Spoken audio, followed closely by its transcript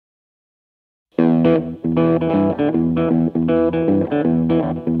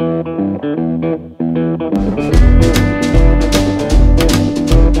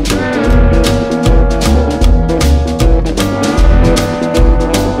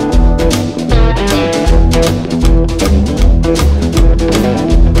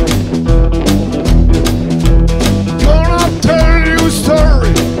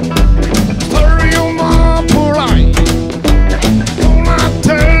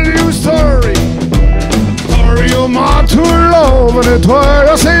Det tror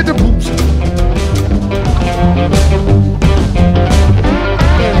jeg set det puste.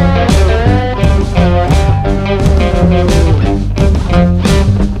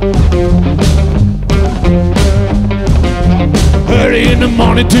 Early in the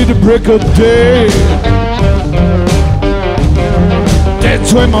morning to the break of day,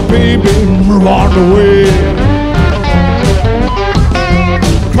 that's when my baby run away.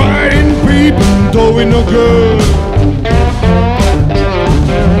 Crying people doing no good.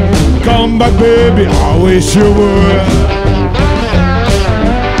 Come back, baby, I wish you would.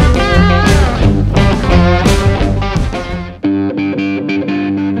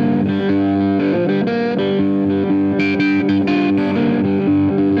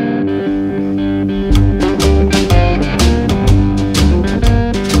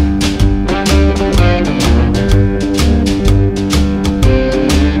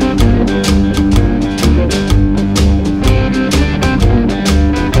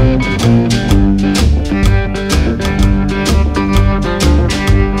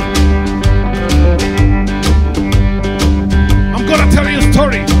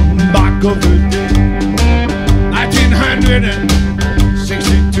 Of the day,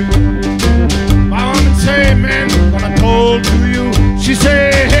 1962. My woman say, man, what I told to you. She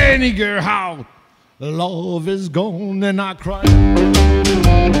say, hey nigger, how love is gone, and I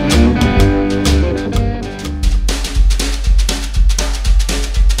cried.